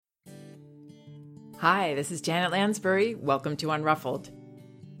Hi, this is Janet Lansbury. Welcome to Unruffled.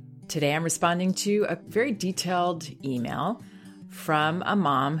 Today I'm responding to a very detailed email from a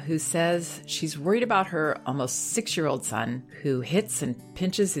mom who says she's worried about her almost 6-year-old son who hits and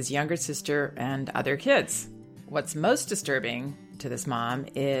pinches his younger sister and other kids. What's most disturbing to this mom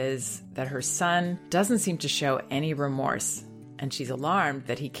is that her son doesn't seem to show any remorse, and she's alarmed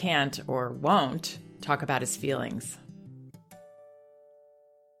that he can't or won't talk about his feelings.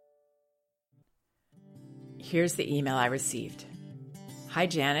 Here's the email I received. Hi,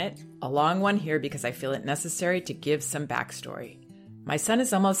 Janet. A long one here because I feel it necessary to give some backstory. My son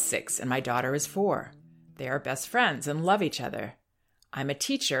is almost 6 and my daughter is 4. They are best friends and love each other. I'm a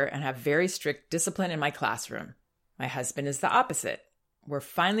teacher and have very strict discipline in my classroom. My husband is the opposite. We're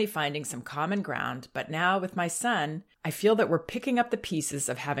finally finding some common ground, but now with my son, I feel that we're picking up the pieces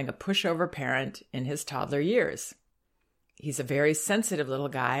of having a pushover parent in his toddler years. He's a very sensitive little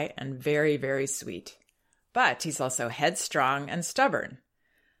guy and very, very sweet. But he's also headstrong and stubborn.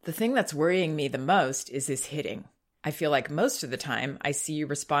 The thing that's worrying me the most is his hitting. I feel like most of the time I see you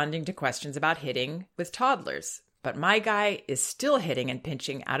responding to questions about hitting with toddlers, but my guy is still hitting and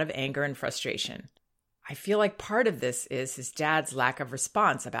pinching out of anger and frustration. I feel like part of this is his dad's lack of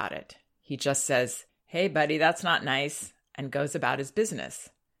response about it. He just says, "Hey buddy, that's not nice," and goes about his business,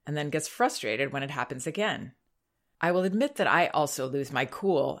 and then gets frustrated when it happens again. I will admit that I also lose my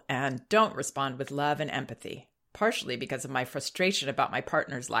cool and don't respond with love and empathy, partially because of my frustration about my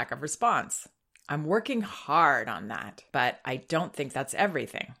partner's lack of response. I'm working hard on that, but I don't think that's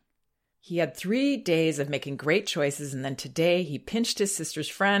everything. He had 3 days of making great choices, and then today he pinched his sister's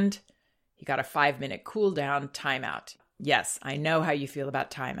friend. He got a 5-minute cool down timeout. Yes, I know how you feel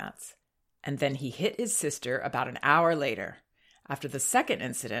about timeouts. And then he hit his sister about an hour later. After the second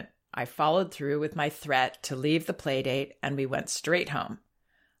incident, I followed through with my threat to leave the playdate and we went straight home.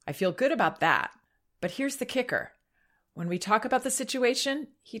 I feel good about that. But here's the kicker. When we talk about the situation,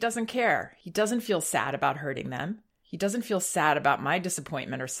 he doesn't care. He doesn't feel sad about hurting them. He doesn't feel sad about my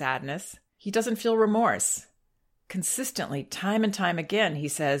disappointment or sadness. He doesn't feel remorse. Consistently, time and time again, he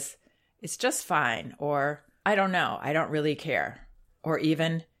says, "It's just fine," or "I don't know, I don't really care," or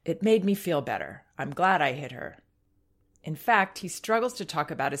even, "It made me feel better. I'm glad I hit her." In fact, he struggles to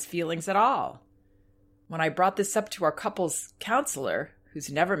talk about his feelings at all. When I brought this up to our couples counselor,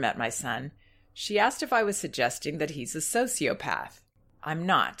 who's never met my son, she asked if I was suggesting that he's a sociopath. I'm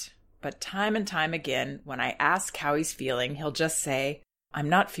not, but time and time again, when I ask how he's feeling, he'll just say, "I'm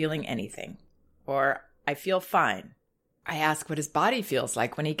not feeling anything," or "I feel fine." I ask what his body feels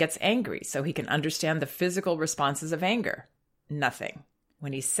like when he gets angry so he can understand the physical responses of anger. Nothing.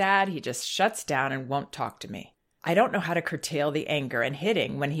 When he's sad, he just shuts down and won't talk to me. I don't know how to curtail the anger and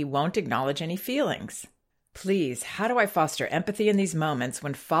hitting when he won't acknowledge any feelings. Please, how do I foster empathy in these moments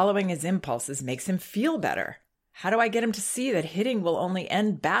when following his impulses makes him feel better? How do I get him to see that hitting will only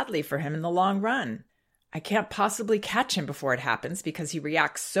end badly for him in the long run? I can't possibly catch him before it happens because he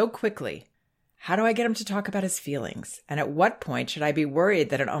reacts so quickly. How do I get him to talk about his feelings? And at what point should I be worried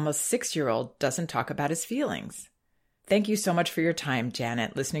that an almost 6-year-old doesn't talk about his feelings? Thank you so much for your time,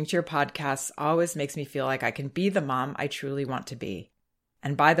 Janet. Listening to your podcasts always makes me feel like I can be the mom I truly want to be.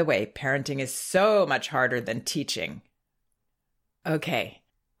 And by the way, parenting is so much harder than teaching. Okay,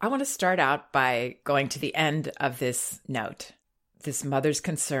 I want to start out by going to the end of this note. This mother's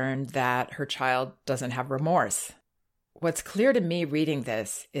concerned that her child doesn't have remorse. What's clear to me reading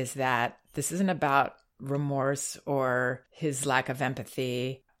this is that this isn't about remorse or his lack of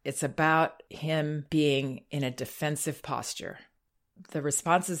empathy. It's about him being in a defensive posture. The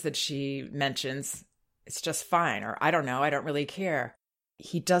responses that she mentions, "It's just fine," or "I don't know, I don't really care."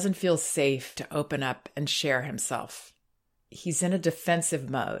 He doesn't feel safe to open up and share himself. He's in a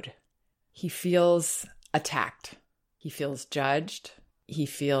defensive mode. He feels attacked. He feels judged. He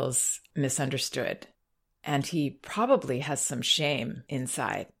feels misunderstood. And he probably has some shame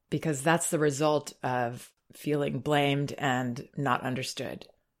inside because that's the result of feeling blamed and not understood.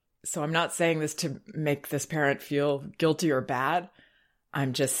 So I'm not saying this to make this parent feel guilty or bad.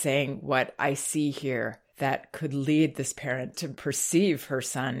 I'm just saying what I see here that could lead this parent to perceive her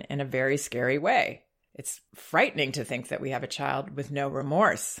son in a very scary way. It's frightening to think that we have a child with no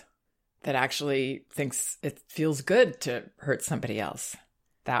remorse, that actually thinks it feels good to hurt somebody else.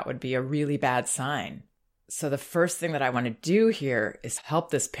 That would be a really bad sign. So the first thing that I want to do here is help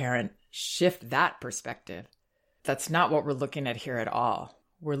this parent shift that perspective. That's not what we're looking at here at all.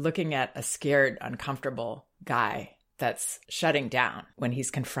 We're looking at a scared, uncomfortable guy that's shutting down when he's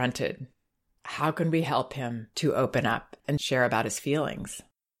confronted. How can we help him to open up and share about his feelings?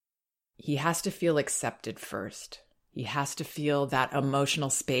 He has to feel accepted first. He has to feel that emotional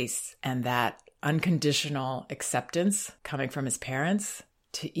space and that unconditional acceptance coming from his parents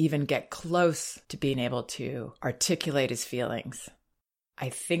to even get close to being able to articulate his feelings. I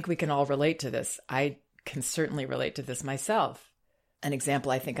think we can all relate to this. I can certainly relate to this myself. An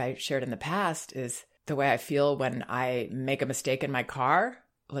example I think I shared in the past is the way I feel when I make a mistake in my car.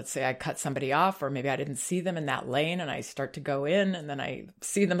 Let's say I cut somebody off, or maybe I didn't see them in that lane and I start to go in and then I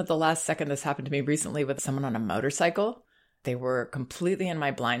see them at the last second. This happened to me recently with someone on a motorcycle. They were completely in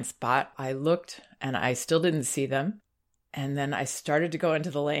my blind spot. I looked and I still didn't see them. And then I started to go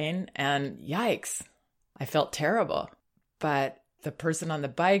into the lane and yikes, I felt terrible. But the person on the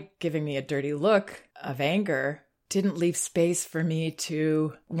bike giving me a dirty look of anger didn't leave space for me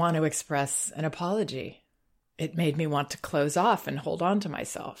to want to express an apology. It made me want to close off and hold on to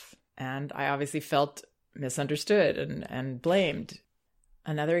myself. And I obviously felt misunderstood and blamed.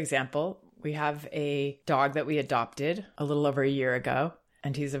 Another example, we have a dog that we adopted a little over a year ago,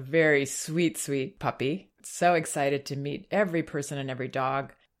 and he's a very sweet, sweet puppy. So excited to meet every person and every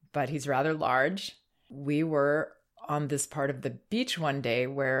dog, but he's rather large. We were on this part of the beach one day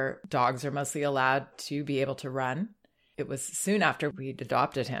where dogs are mostly allowed to be able to run. It was soon after we'd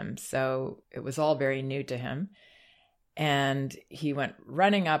adopted him, so it was all very new to him. And he went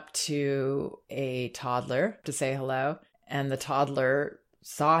running up to a toddler to say hello, and the toddler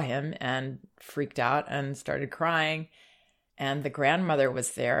saw him and freaked out and started crying. And the grandmother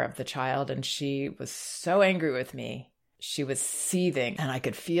was there of the child, and she was so angry with me. She was seething, and I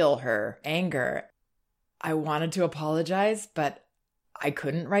could feel her anger. I wanted to apologize, but I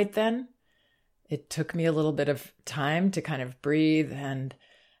couldn't right then. It took me a little bit of time to kind of breathe, and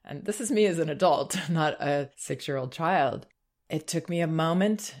this is me as an adult, not a 6-year-old child. It took me a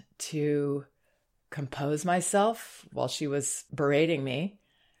moment to compose myself while she was berating me.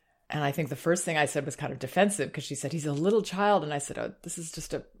 And I think the first thing I said was kind of defensive because she said, he's a little child. And I said, oh, this is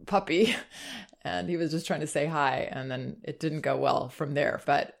just a puppy. And he was just trying to say hi. And then it didn't go well from there.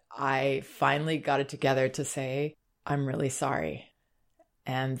 But I finally got it together to say, I'm really sorry.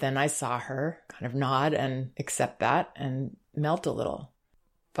 And then I saw her kind of nod and accept that and melt a little.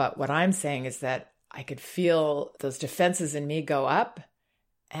 But what I'm saying is that I could feel those defenses in me go up.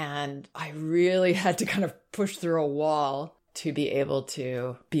 And I really had to kind of push through a wall to be able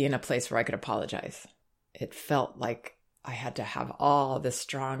to be in a place where I could apologize. It felt like I had to have all this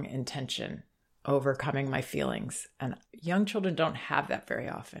strong intention overcoming my feelings. And young children don't have that very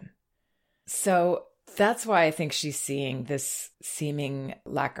often. So that's why I think she's seeing this seeming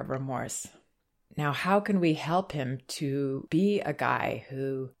lack of remorse. Now, how can we help him to be a guy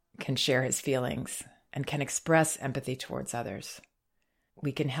who can share his feelings and can express empathy towards others?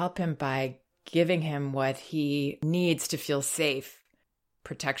 We can help him by giving him what he needs to feel safe.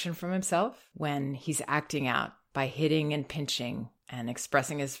 Protection from himself when he's acting out by hitting and pinching and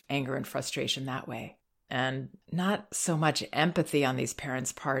expressing his anger and frustration that way. And not so much empathy on these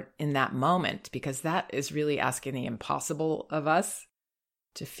parents' part in that moment, because that is really asking the impossible of us,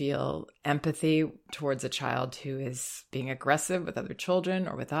 to feel empathy towards a child who is being aggressive with other children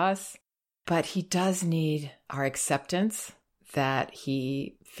or with us. But he does need our acceptance that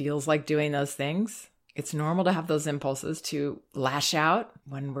he feels like doing those things. It's normal to have those impulses to lash out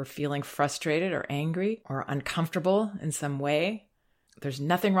when we're feeling frustrated or angry or uncomfortable in some way. There's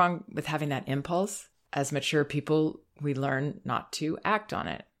nothing wrong with having that impulse. As mature people, we learn not to act on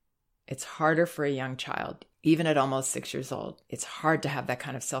it. It's harder for a young child, even at almost 6 years old. It's hard to have that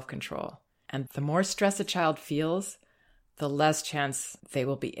kind of self-control. And the more stress a child feels, the less chance they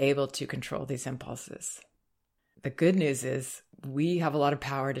will be able to control these impulses. The good news is we have a lot of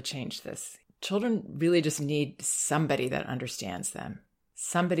power to change this. Children really just need somebody that understands them,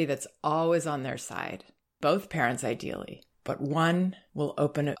 somebody that's always on their side, both parents ideally, but one will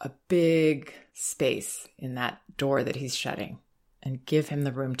open a big space in that door that he's shutting and give him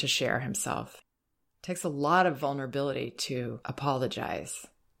the room to share himself. It takes a lot of vulnerability to apologize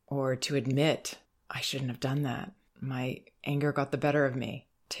or to admit, I shouldn't have done that. My anger got the better of me.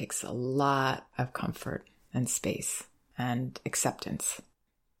 It takes a lot of comfort and space and acceptance.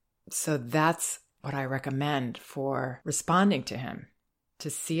 So that's what I recommend for responding to him. To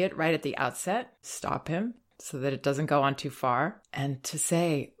see it right at the outset, stop him so that it doesn't go on too far, and to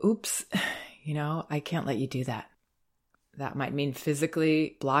say, oops, I can't let you do that. That might mean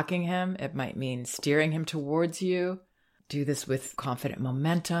physically blocking him. It might mean steering him towards you. Do this with confident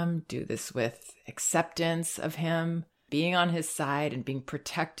momentum. Do this with acceptance of him, being on his side and being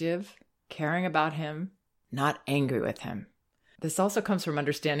protective, caring about him, not angry with him. This also comes from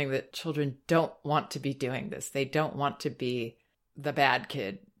understanding that children don't want to be doing this. They don't want to be the bad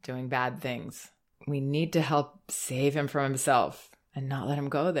kid doing bad things. We need to help save him from himself and not let him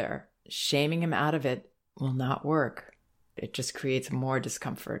go there. shaming him out of it will not work. It just creates more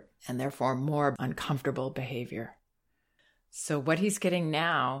discomfort and therefore more uncomfortable behavior. So what he's getting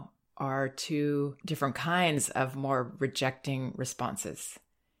now are two different kinds of more rejecting responses.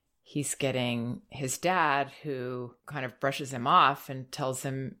 He's getting his dad, who kind of brushes him off and tells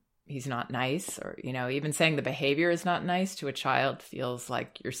him he's not nice, or, even saying the behavior is not nice to a child feels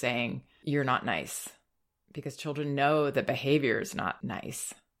like you're saying you're not nice, because children know that behavior is not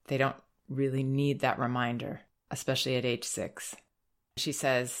nice. They don't really need that reminder, especially at age 6. She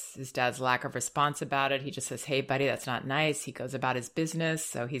says his dad's lack of response about it. He just says, hey, buddy, that's not nice. He goes about his business.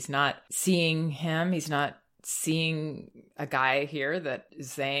 So he's not seeing him. He's not seeing a guy here that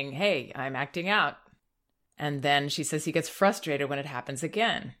is saying, hey, I'm acting out. And then she says he gets frustrated when it happens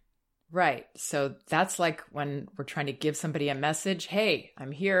again. Right. So that's like when we're trying to give somebody a message. Hey,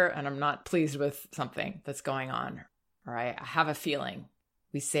 I'm here and I'm not pleased with something that's going on. Or I have a feeling.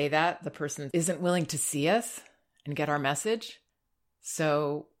 We say that, the person isn't willing to see us and get our message.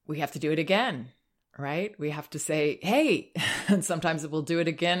 So we have to do it again, right? We have to say, hey, and sometimes we'll do it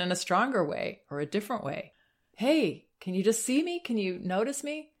again in a stronger way or a different way. Hey, can you just see me? Can you notice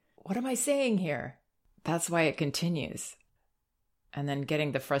me? What am I saying here? That's why it continues. And then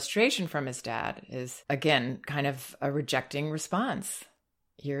getting the frustration from his dad is, again, kind of a rejecting response.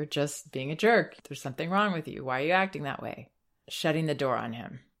 You're just being a jerk. There's something wrong with you. Why are you acting that way? Shutting the door on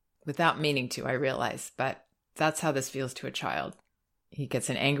him. Without meaning to, I realize, but that's how this feels to a child. He gets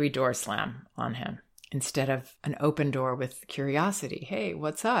an angry door slam on him instead of an open door with curiosity. Hey,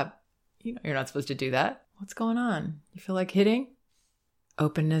 what's up? You're not supposed to do that. What's going on? You feel like hitting?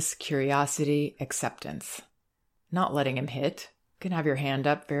 Openness, curiosity, acceptance. Not letting him hit. You can have your hand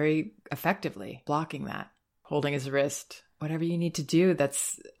up very effectively, blocking that, holding his wrist, whatever you need to do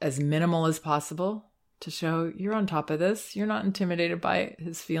that's as minimal as possible to show you're on top of this. You're not intimidated by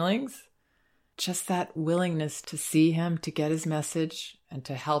his feelings. Just that willingness to see him, to get his message, and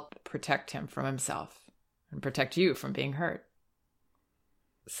to help protect him from himself and protect you from being hurt.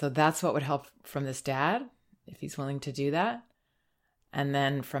 So that's what would help from this dad, if he's willing to do that. And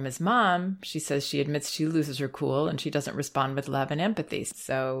then from his mom, she says she admits she loses her cool and she doesn't respond with love and empathy.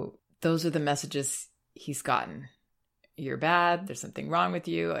 So those are the messages he's gotten. You're bad. There's something wrong with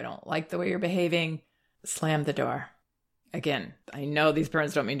you. I don't like the way you're behaving. Slam the door. Again, I know these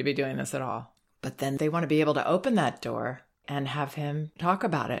parents don't mean to be doing this at all, but then they want to be able to open that door and have him talk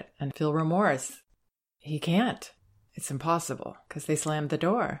about it and feel remorse. He can't. It's impossible because they slammed the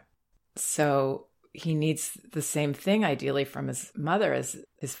door. So he needs the same thing, ideally, from his mother as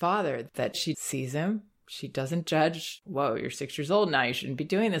his father, that she sees him. She doesn't judge. Whoa, you're 6 years old now. You shouldn't be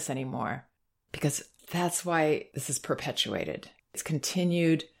doing this anymore. Because that's why this is perpetuated. It's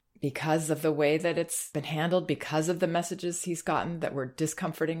continued because of the way that it's been handled, because of the messages he's gotten that were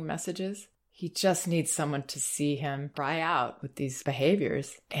discomforting messages. He just needs someone to see him cry out with these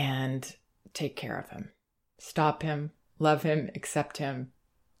behaviors and take care of him. Stop him, love him, accept him.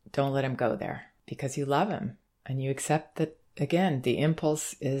 Don't let him go there because you love him and you accept that, again, the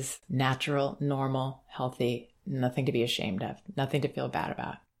impulse is natural, normal, healthy, nothing to be ashamed of, nothing to feel bad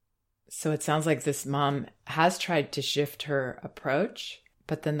about. So it sounds like this mom has tried to shift her approach,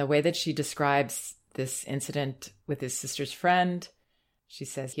 but then the way that she describes this incident with his sister's friend, she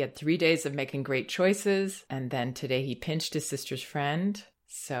says he had 3 days of making great choices, and then today he pinched his sister's friend,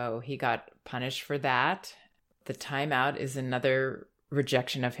 so he got punished for that. The timeout is another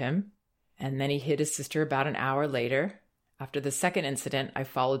rejection of him, and then he hit his sister about an hour later. After the second incident, I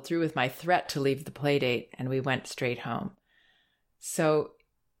followed through with my threat to leave the playdate, and we went straight home. So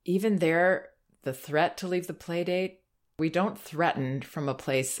even there, the threat to leave the playdate, we don't threaten from a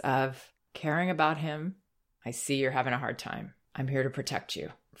place of caring about him. I see you're having a hard time. I'm here to protect you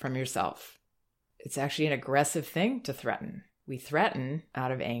from yourself. It's actually an aggressive thing to threaten. We threaten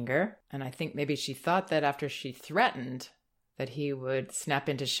out of anger, and I think maybe she thought that after she threatened that he would snap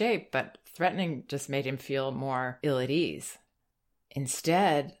into shape, but threatening just made him feel more ill at ease.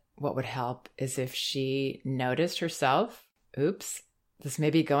 Instead, what would help is if she noticed herself, oops, this may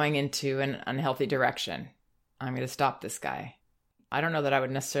be going into an unhealthy direction. I'm going to stop this guy. I don't know that I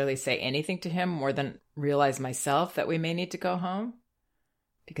would necessarily say anything to him more than realize myself that we may need to go home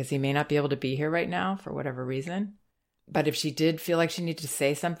because he may not be able to be here right now for whatever reason. But if she did feel like she needed to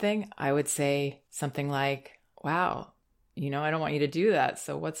say something, I would say something like, wow, I don't want you to do that.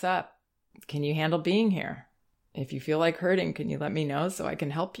 So what's up? Can you handle being here? If you feel like hurting, can you let me know so I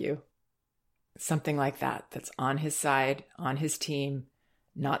can help you? Something like that, that's on his side, on his team,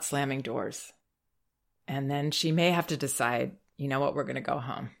 not slamming doors. And then she may have to decide, you know what, we're going to go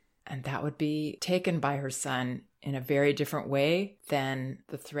home. And that would be taken by her son in a very different way than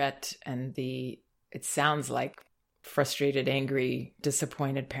the threat and it sounds like, frustrated, angry,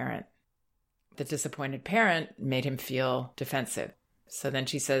 disappointed parent. The disappointed parent made him feel defensive. So then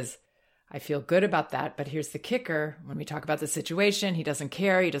she says, I feel good about that, but here's the kicker. When we talk about the situation, he doesn't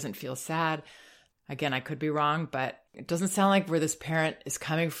care. He doesn't feel sad. Again, I could be wrong, but it doesn't sound like where this parent is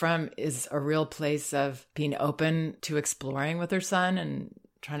coming from is a real place of being open to exploring with her son and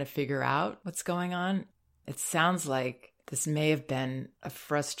trying to figure out what's going on. It sounds like this may have been a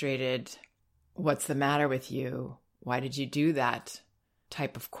frustrated, what's the matter with you? Why did you do that?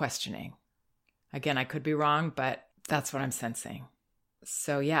 Type of questioning. Again, I could be wrong, but that's what I'm sensing.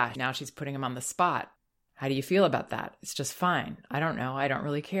 So yeah, now she's putting him on the spot. How do you feel about that? It's just fine. I don't know. I don't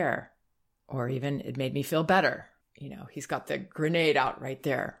really care. Or even it made me feel better. He's got the grenade out right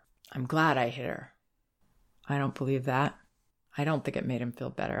there. I'm glad I hit her. I don't believe that. I don't think it made him feel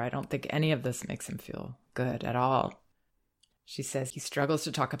better. I don't think any of this makes him feel good at all. She says he struggles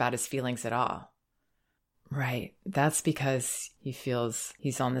to talk about his feelings at all. Right. That's because he feels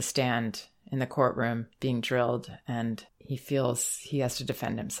he's on the stand in the courtroom being drilled and he feels he has to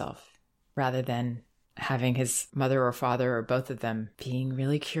defend himself rather than having his mother or father or both of them being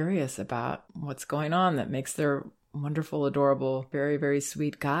really curious about what's going on that makes their wonderful, adorable, very, very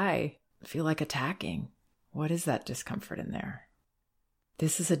sweet guy feel like attacking. What is that discomfort in there?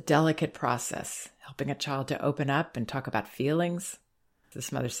 This is a delicate process, helping a child to open up and talk about feelings.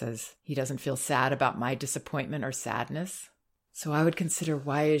 This mother says, he doesn't feel sad about my disappointment or sadness. So I would consider,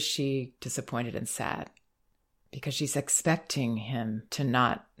 why is she disappointed and sad? Because she's expecting him to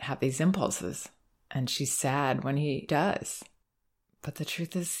not have these impulses. And she's sad when he does. But the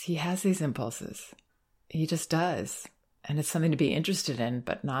truth is, he has these impulses. He just does. And it's something to be interested in,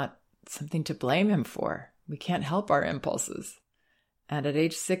 but not something to blame him for. We can't help our impulses. And at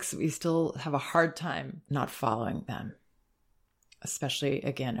age 6, we still have a hard time not following them. Especially,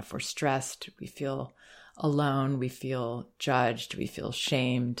 again, if we're stressed, we feel alone, we feel judged, we feel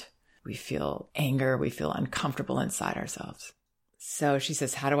shamed, we feel anger, we feel uncomfortable inside ourselves. So she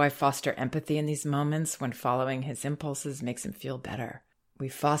says, how do I foster empathy in these moments when following his impulses makes him feel better? We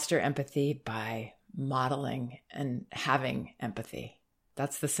foster empathy by modeling and having empathy.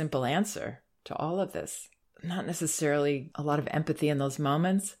 That's the simple answer to all of this. Not necessarily a lot of empathy in those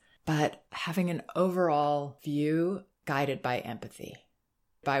moments, but having an overall view guided by empathy,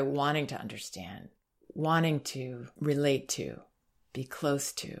 by wanting to understand, wanting to relate to, be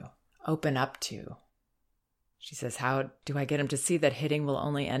close to, open up to. She says, how do I get him to see that hitting will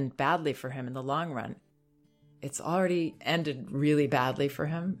only end badly for him in the long run? It's already ended really badly for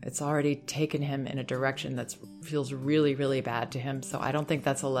him. It's already taken him in a direction that feels really, really bad to him. So I don't think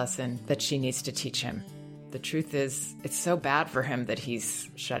that's a lesson that she needs to teach him. The truth is, it's so bad for him that he's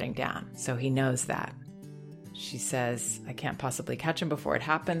shutting down. So he knows that. She says, I can't possibly catch him before it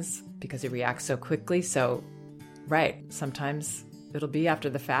happens because he reacts so quickly. So, right, sometimes it'll be after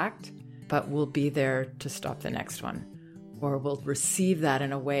the fact, but we'll be there to stop the next one. Or we'll receive that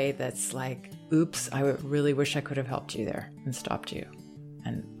in a way that's like, oops, I really wish I could have helped you there and stopped you.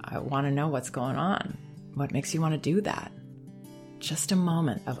 And I want to know what's going on. What makes you want to do that? Just a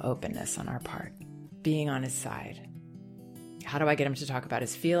moment of openness on our part, being on his side. How do I get him to talk about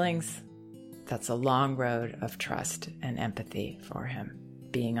his feelings? That's a long road of trust and empathy for him,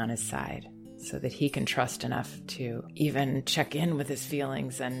 being on his side so that he can trust enough to even check in with his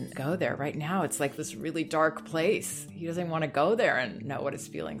feelings and go there. Right now, it's like this really dark place. He doesn't want to go there and know what his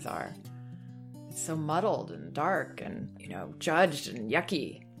feelings are. It's so muddled and dark and, judged and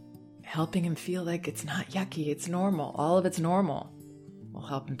yucky. Helping him feel like it's not yucky, it's normal. All of it's normal will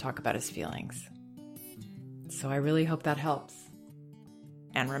help him talk about his feelings. So I really hope that helps.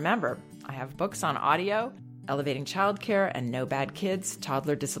 And remember, I have books on audio, Elevating Childcare and No Bad Kids,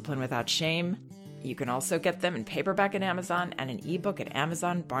 Toddler Discipline Without Shame. You can also get them in paperback at Amazon and an ebook at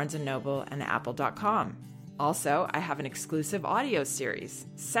Amazon, Barnes & Noble, and Apple.com. Also, I have an exclusive audio series,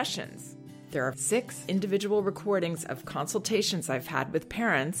 Sessions. There are 6 individual recordings of consultations I've had with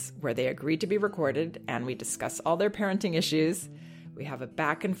parents where they agreed to be recorded and we discuss all their parenting issues. We have a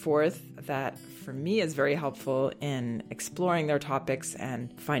back and forth that, for me, is very helpful in exploring their topics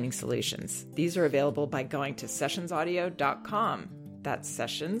and finding solutions. These are available by going to sessionsaudio.com. That's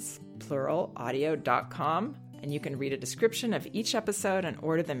sessions, plural, audio.com. And you can read a description of each episode and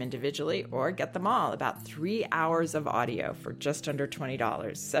order them individually or get them all, about 3 hours of audio for just under $20.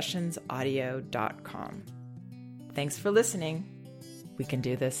 Sessionsaudio.com. Thanks for listening. We can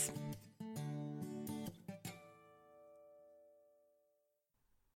do this.